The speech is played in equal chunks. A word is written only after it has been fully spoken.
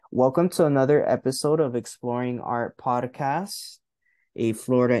Welcome to another episode of Exploring Art Podcast, a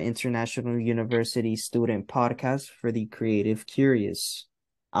Florida International University student podcast for the creative curious.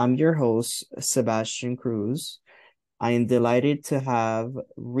 I'm your host, Sebastian Cruz. I am delighted to have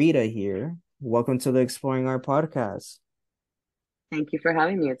Rita here. Welcome to the Exploring Art Podcast. Thank you for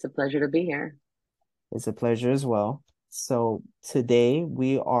having me. It's a pleasure to be here. It's a pleasure as well. So today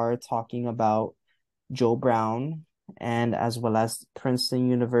we are talking about Joe Brown and as well as Princeton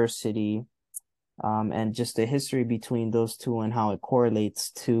University, and just the history between those two and how it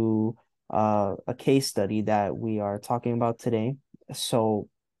correlates to a case study that we are talking about today. So,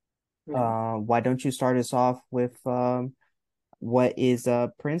 Hmm. why don't you start us off with what is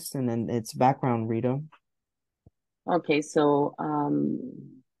Princeton and its background, Rita? Okay, so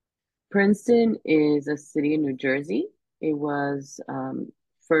Princeton is a city in New Jersey. It was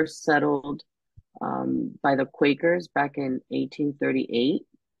first settled by the Quakers back in 1838.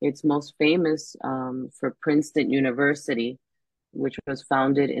 It's most famous for Princeton University, which was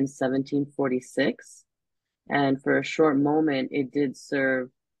founded in 1746. And for a short moment, it did serve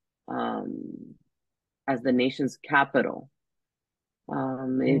um, as the nation's capital. There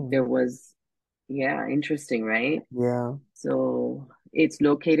Mm, was, yeah, interesting, right? yeah. So it's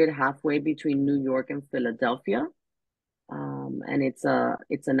located halfway between New York and Philadelphia. And it's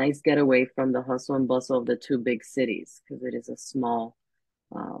a nice getaway from the hustle and bustle of the two big cities because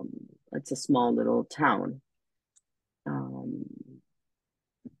um, it's a small little town. Um,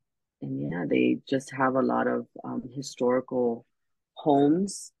 and yeah, they just have a lot of historical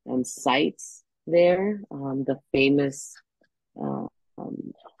homes and sites there. The famous uh,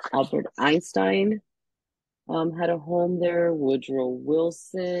 um, Albert Einstein had a home there. Woodrow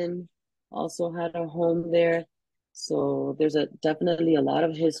Wilson also had a home there. So there's a definitely a lot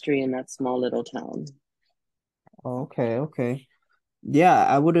of history in that small little town. Okay, okay. Yeah,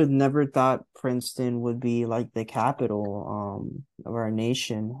 I would have never thought Princeton would be like the capital of our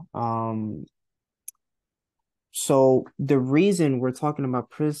nation. So the reason we're talking about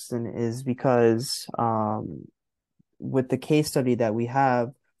Princeton is because with the case study that we have,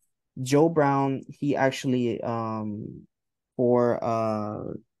 Joe Brown, he actually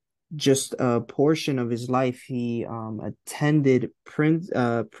for just a portion of his life he attended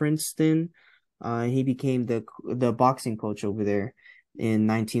Princeton. He became the boxing coach over there in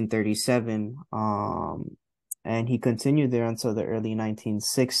 1937. And he continued there until the early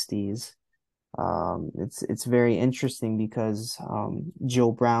 1960s. It's very interesting because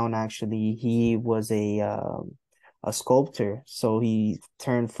Joe Brown actually he was a sculptor, so he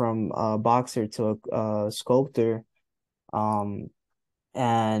turned from a boxer to a sculptor, um,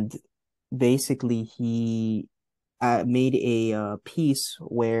 and basically he made a piece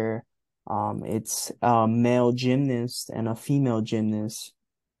where it's a male gymnast and a female gymnast,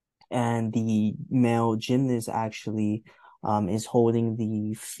 and the male gymnast actually is holding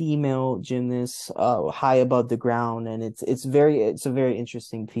the female gymnast high above the ground, and it's a very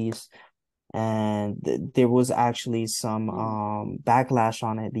interesting piece. And there was actually some Mm. backlash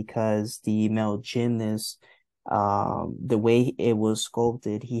on it because the male gymnast, the way it was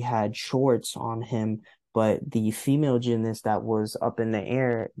sculpted, he had shorts on him, but the female gymnast that was up in the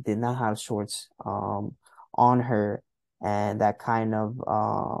air did not have shorts on her, and that kind of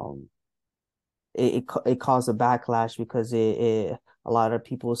it caused a backlash because it a lot of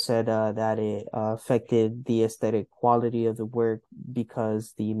people said that it affected the aesthetic quality of the work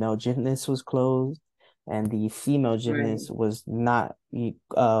because the male gymnast was clothed and the female Right. gymnast was not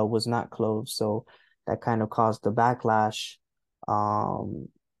clothed, so that kind of caused the backlash. Um,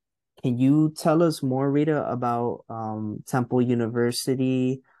 can you tell us more, Rita, about Temple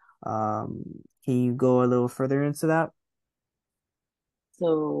University? Um, can you go a little further into that?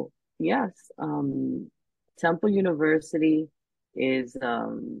 So yes, Temple University is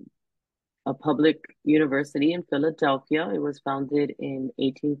a public university in Philadelphia. It was founded in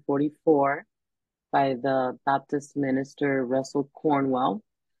 1844 by the Baptist minister Russell Cornwell.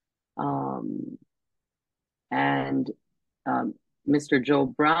 Um, and um, Mr. Joe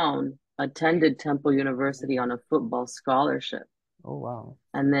Brown attended Temple University on a football scholarship. Oh wow.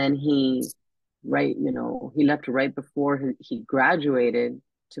 And then he left right before he graduated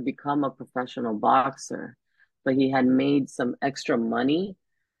to become a professional boxer. But he had made some extra money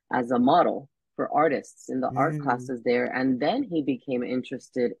as a model for artists in the art Mm, classes there. And then he became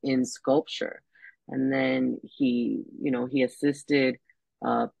interested in sculpture. And then he assisted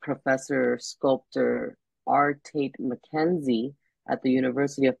Professor Sculptor R. Tate McKenzie at the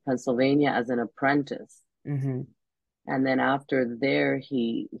University of Pennsylvania as an apprentice. mm-hmm. And then after there,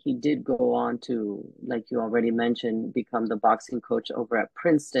 he did go on to, like you already mentioned, become the boxing coach over at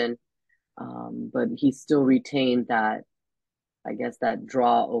Princeton. But he still retained that, I guess, that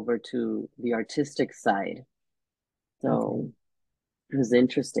draw over to the artistic side. Okay. So it was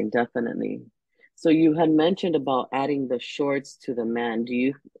interesting, definitely. So you had mentioned about adding the shorts to the man. Do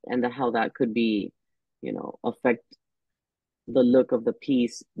you, and how that could be, affect the look of the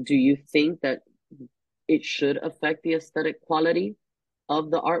piece. Do you think that it should affect the aesthetic quality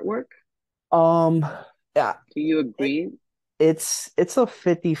of the artwork? Um, yeah, Do you it, agree? it's a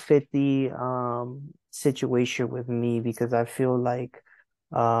 50-50 situation with me because I feel like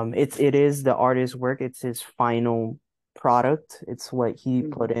it is the artist's work, it's his final product, it's what he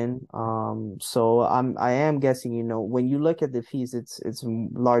put Hmm. in. So I am guessing, when you look at the piece, it's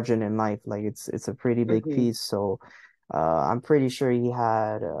larger than life, like it's a pretty big Hmm. piece. So I'm pretty sure he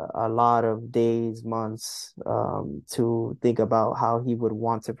had a lot of days, months to think about how he would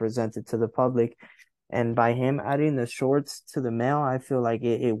want to present it to the public. And by him adding the shorts to the male, I feel like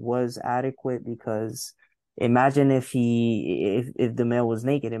it was adequate because imagine if the male was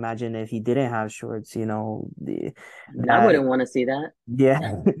naked. Imagine if he didn't have shorts, I that wouldn't want to see that. yeah.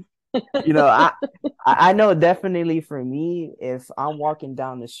 You know, I know definitely for me, if I'm walking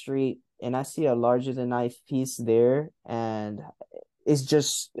down the street and I see a larger than life piece there and it's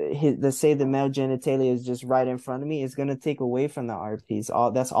just let's say the male genitalia is just right in front of me, it's gonna take away from the art piece.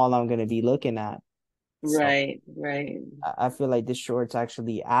 All that's all I'm gonna be looking at. So Right, right. I feel like this shorts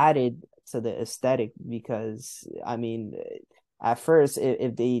actually added to the aesthetic because I mean, at first,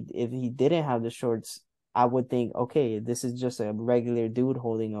 if he didn't have the shorts, I would think, okay, this is just a regular dude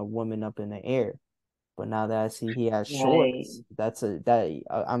holding a woman up in the air. But now that I see he has Right, shorts,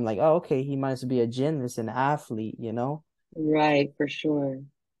 I'm like, oh, okay, he must be a gymnast, an athlete. right, for sure.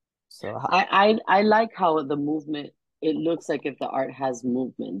 So I like how the movement, it looks like if the art has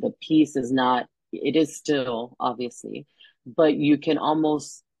movement, the piece is not, it is still, obviously, but you can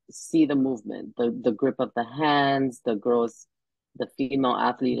almost see the movement, the grip of the hands, the female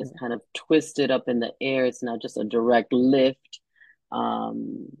athlete is kind of twisted up in the air. It's not just a direct lift.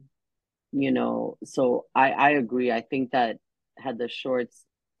 Um, so I agree. I think that had the shorts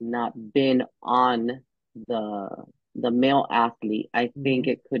not been on the the male athlete, I think Mhm.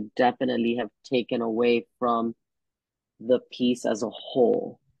 it could definitely have taken away from the piece as a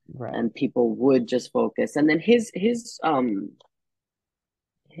whole, Right. and people would just focus. And then his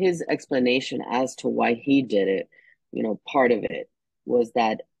explanation as to why he did it, part of it was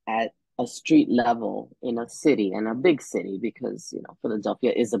that at a street level in a city, and a big city, because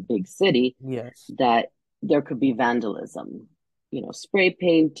Philadelphia is a big city, Yes. that there could be vandalism, spray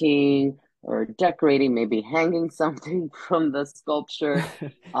painting or decorating, maybe hanging something from the sculpture.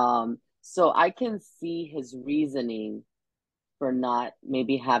 So I can see his reasoning for not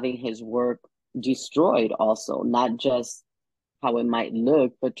maybe having his work destroyed, also, not just how it might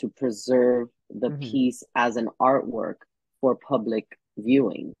look, but to preserve the Hmm. piece as an artwork for public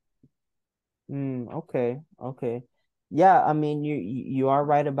viewing. Okay. Okay. Yeah, I mean you are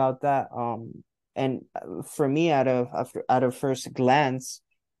right about that. And for me, out of first glance,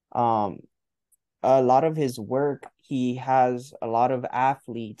 um, a lot of his work, he has a lot of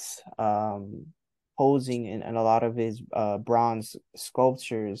athletes posing in a lot of his bronze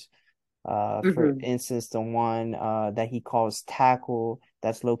sculptures. For Mm-hmm. instance, the one that he calls Tackle,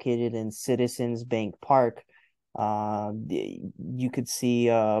 that's located in Citizens Bank Park. You could see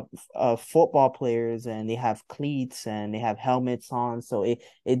football players, and they have cleats and they have helmets on. So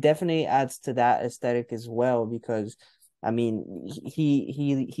it definitely adds to that aesthetic as well because I mean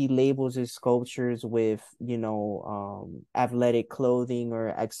he labels his sculptures with athletic clothing or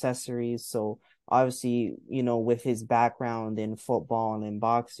accessories. So obviously, with his background in football and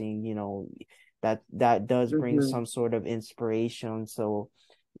boxing, that does bring Mm-hmm. some sort of inspiration. So,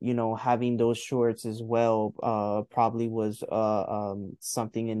 having those shorts as well, probably was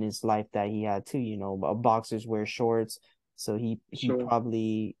something in his life that he had too. Boxers wear shorts, so he Sure.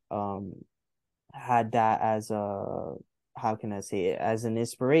 probably had that as a how can I say it, as an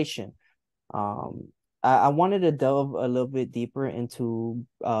inspiration. um, I wanted to delve a little bit deeper into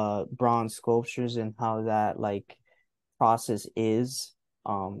bronze sculptures and how that like process is.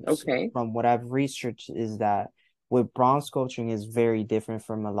 So Okay. from what I've researched is that with bronze sculpturing is very different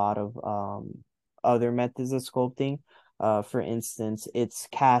from a lot of other methods of sculpting. For instance, it's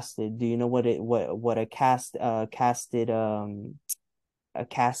casted. Do you know what a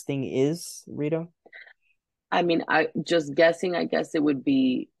casting is, Rita? I mean, I just guessing, I guess it would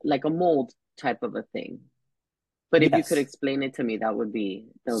be like a mold type of a thing. But if you could Yes. explain it to me, that would be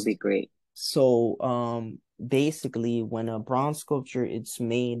great. So, basically when a bronze sculpture it's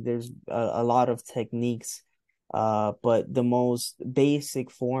made, there's a lot of techniques, but the most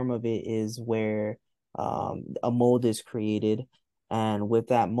basic form of it is where a mold is created, and with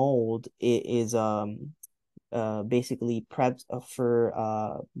that mold, it is basically prepped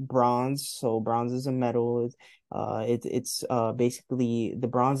for bronze. So bronze is a metal. It's basically the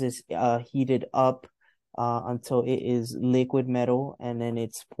bronze is heated up until it is liquid metal, and then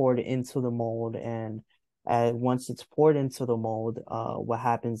it's poured into the mold. And once it's poured into the mold, what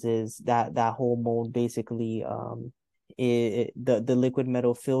happens is that that whole mold basically the liquid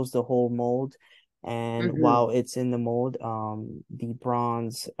metal fills the whole mold, and Mm-hmm. while it's in the mold, the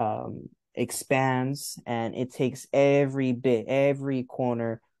bronze expands, and it takes every bit, every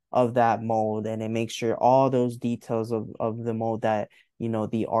corner of that mold, and it makes sure all those details of the mold that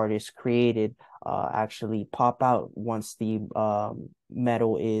the artist created actually pop out once the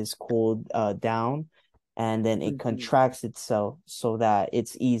metal is cooled down, and then it Mm-hmm. contracts itself so that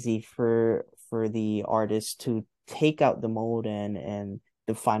it's easy for the artist to take out the mold, and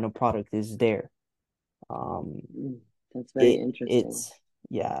the final product is there. um Mm. That's very interesting. it's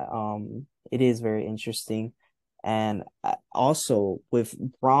yeah, it is very interesting. And also with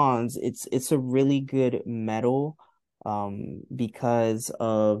bronze, it's a really good metal because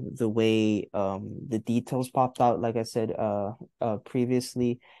of the way the details popped out, like I said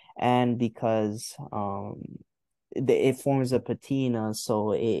previously, and because it forms a patina,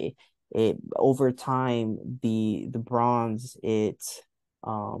 so it over time, the bronze,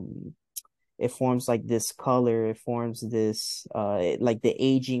 um it forms like this color, it forms this like the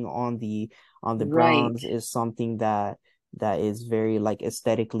aging on the Right. bronze is something that is very like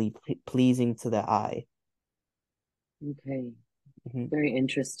aesthetically pleasing to the eye. Okay. Hmm. Very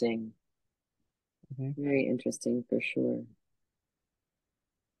interesting. Hmm. Very interesting for sure.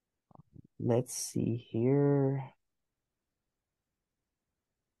 Let's see here.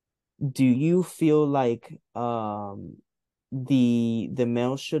 Do you feel like the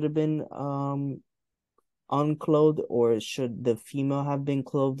male should have been unclothed, or should the female have been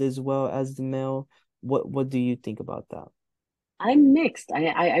clothed as well as the male? What do you think about that? I'm mixed.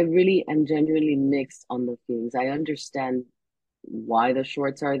 I really am genuinely mixed on the feelings. I understand why the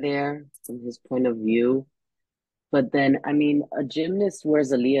shorts are there from his point of view, but then, I mean, a gymnast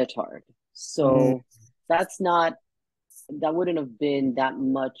wears a leotard. Mm, So that's not, that wouldn't have been that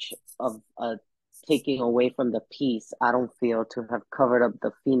much of a taking away from the piece, I don't feel, to have covered up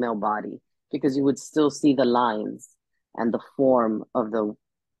the female body, because you would still see the lines and the form of the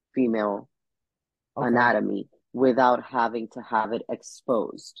female okay. anatomy without having to have it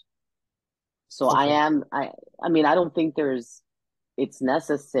exposed. So Okay. I mean, I don't think it's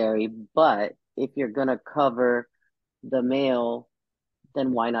necessary, but if you're gonna cover the male,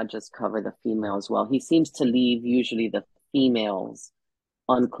 then why not just cover the female as well? He seems to leave usually the females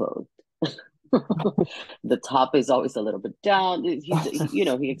unclothed. The top is always a little bit down. He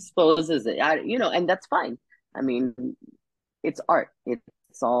exposes it. And that's fine. I mean, it's art.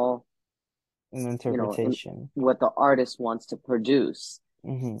 It's all, An in interpretation. what the artist wants to produce.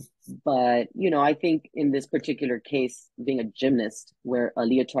 Hmm. But, I think in this particular case, being a gymnast, where a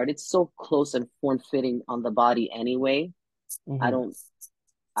leotard, it's so close and form fitting on the body anyway. I Hmm. don't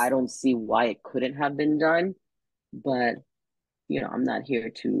I don't see why it couldn't have been done. But, I'm not here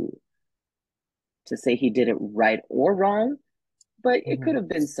to say he did it right or wrong, but it could Hmm. have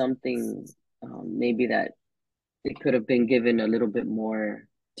been something, maybe that it could have been given a little bit more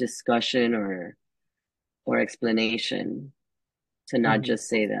discussion or explanation, to not Hmm. just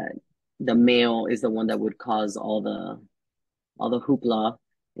say that the male is the one that would cause all the hoopla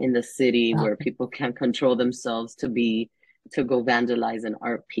in the city where people can't control themselves to go vandalize an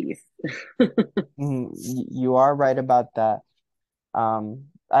art piece. You are right about that.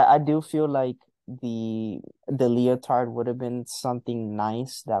 I do feel like the leotard would have been something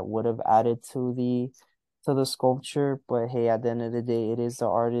nice that would have added to the sculpture, but hey, at the end of the day, it is the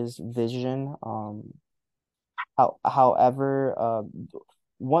artist's vision. However,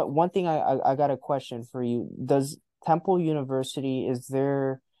 one thing I got a question for you. Does Temple University, is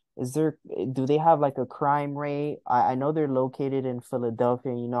there do they have like a crime rate? I know they're located in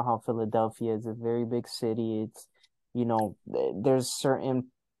Philadelphia. You know how Philadelphia is a very big city. It's, there's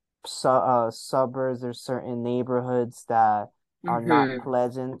certain suburbs, there's certain neighborhoods that are not Hmm.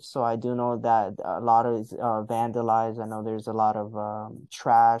 pleasant. So I do know that a lot of is vandalized. I know there's a lot of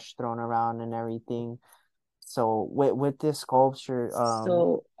trash thrown around and everything. So with this sculpture,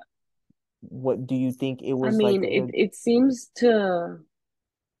 So, what do you think it I was like mean, it seems to,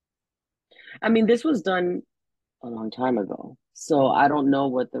 I mean, this was done a long time ago. So I don't know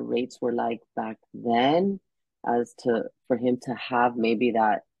what the rates were like back then. as to for him to have maybe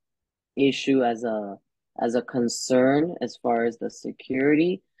that issue as a concern as far as the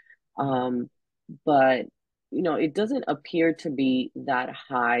security. Um, but it doesn't appear to be that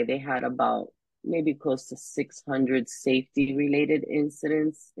high. They had about maybe close to 600 safety related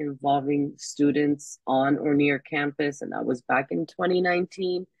incidents involving students on or near campus, and that was back in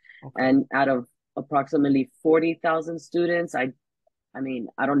 2019. Okay. And out of approximately 40,000 students, I mean,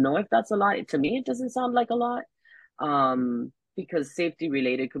 I don't know if that's a lot. To me, it doesn't sound like a lot. Because safety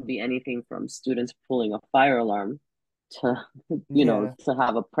related could be anything from students pulling a fire alarm to, Yeah, to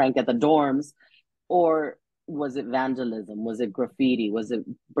have a prank at the dorms, or was it vandalism? Was it graffiti? Was it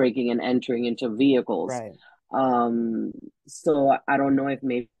breaking and entering into vehicles? right. Um, so I don't know if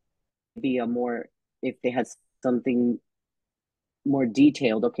maybe a more, if they had something more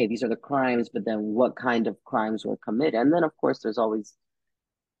detailed, okay, these are the crimes, but then what kind of crimes were committed? And then, of course, there's always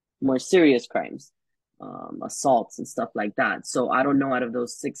more serious crimes, assaults and stuff like that. So I don't know out of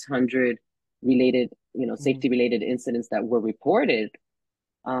those 600 related, Hmm. safety related incidents that were reported,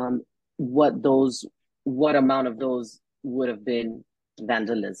 um, what what amount of those would have been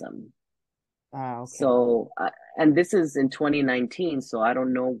vandalism. Ah, okay. So, and this is in 2019, so I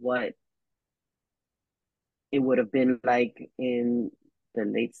don't know what it would have been like in the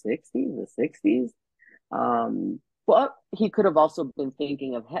late 60s, the 60s. But he could have also been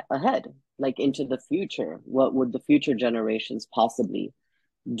thinking of ahead, like into the future. What would the future generations possibly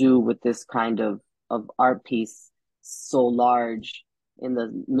do with this kind of art piece so large in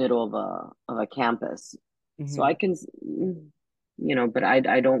the middle of a campus? So Hmm. I can, but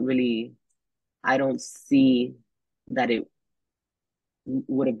I don't really, I don't see that it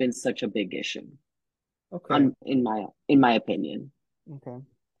would have been such a big issue Okay. on in my opinion. Okay.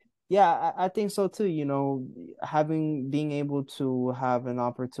 Yeah, I think so too. Being able to have an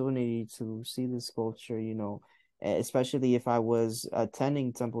opportunity to see the sculpture, especially if I was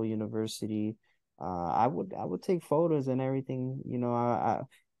attending Temple University, I would take photos and everything.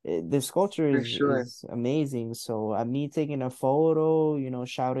 The sculpture For sure. is amazing. So me taking a photo,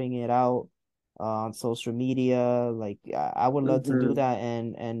 shouting it out on social media, like I would love to do Hmm. that,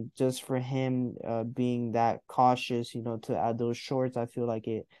 and just for him being that cautious, to add those shorts, I feel like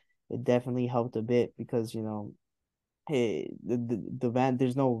it definitely helped a bit because there's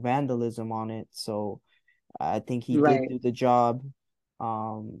no vandalism on it, so I think he did Right. do the job.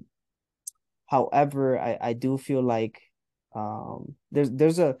 um However, I do feel like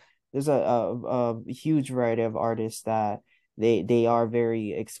there's a huge variety of artists that they are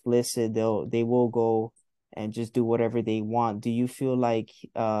very explicit. They will go and just do whatever they want. Do you feel like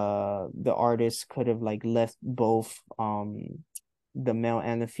the artist could have like left both the male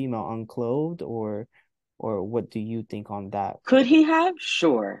and the female unclothed, or what do you think on that? Could he have?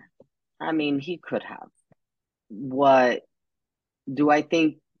 Sure. I mean, he could have. What do I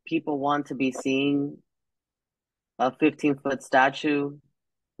think people want to be seeing a 15-foot statue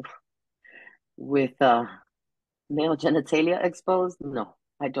with male genitalia exposed? No,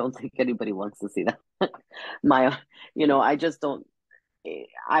 I don't think anybody wants to see that. My, I just don't.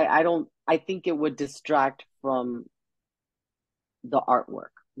 I don't. I think it would distract from the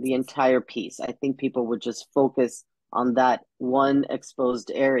artwork, the entire piece. I think people would just focus on that one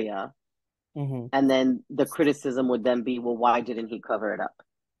exposed area, Mm-hmm. and then the criticism would then be, well, why didn't he cover it up?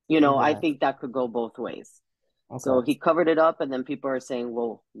 I Yeah. think that could go both ways. So Okay. he covered it up, and then people are saying,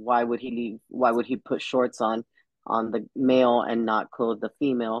 well, why would he leave? Why would he put shorts on the male and not clothe the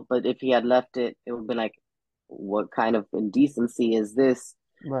female? But if he had left it, it would be like, what kind of indecency is this?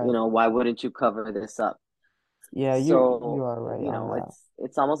 Right. Why wouldn't you cover this up? Yeah, you So, are right on that.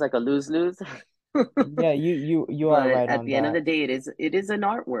 it's almost like a lose-lose. Yeah, you are But right at on the end of that. the day, it is an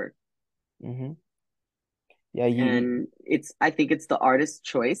artwork. Hmm. Yeah, you And I think it's the artist's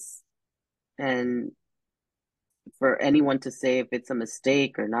choice. And for anyone to say if it's a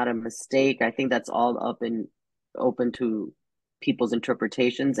mistake or not a mistake, I think that's all up and open to people's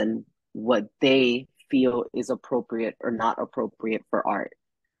interpretations and what they feel is appropriate or not appropriate for art.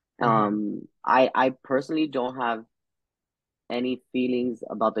 hmm I personally don't have any feelings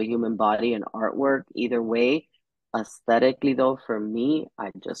about the human body and artwork either way. Aesthetically, though, for me,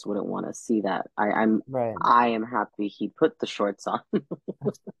 I just wouldn't want to see that. right. I am happy he put the shorts on,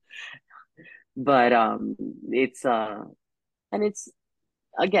 but it's and it's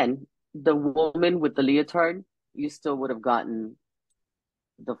again, the woman with the leotard, you still would have gotten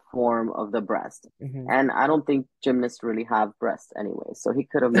the form of the breast. Hmm. And I don't think gymnasts really have breasts anyway, so he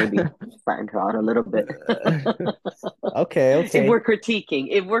could have maybe flattened her out a little bit. Okay, If okay. we're critiquing,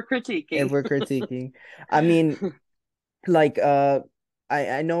 if we're If critiquing. we're critiquing, I mean, like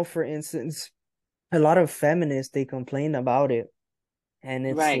I know for instance. a lot of feminists they complain about it, and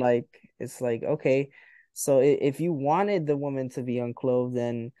Right. it's like okay, so if you wanted the woman to be unclothed,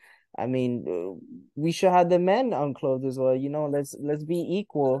 then I mean, we should have the men unclothed as well. You know, let's be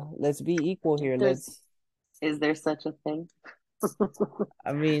equal. Let's be equal here. There's Let's. is there such a thing?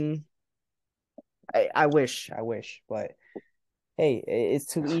 I mean, I wish, but hey, it's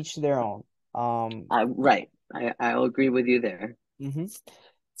to each their own. Right. I'll agree with you there. Mhm.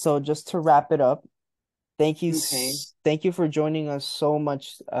 So just to wrap it up, Okay. thank you for joining us so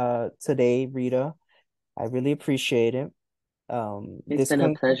much today, Rita. I really appreciate it. It's This been a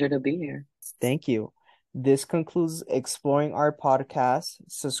con pleasure to be here. Thank you. This concludes Exploring Art Podcast.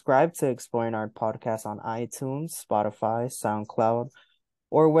 Subscribe to Exploring Art Podcast on iTunes, Spotify, SoundCloud,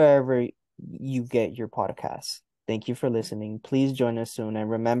 or wherever you get your podcasts. Thank you for listening. Please join us soon and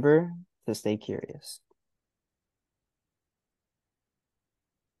remember to stay curious.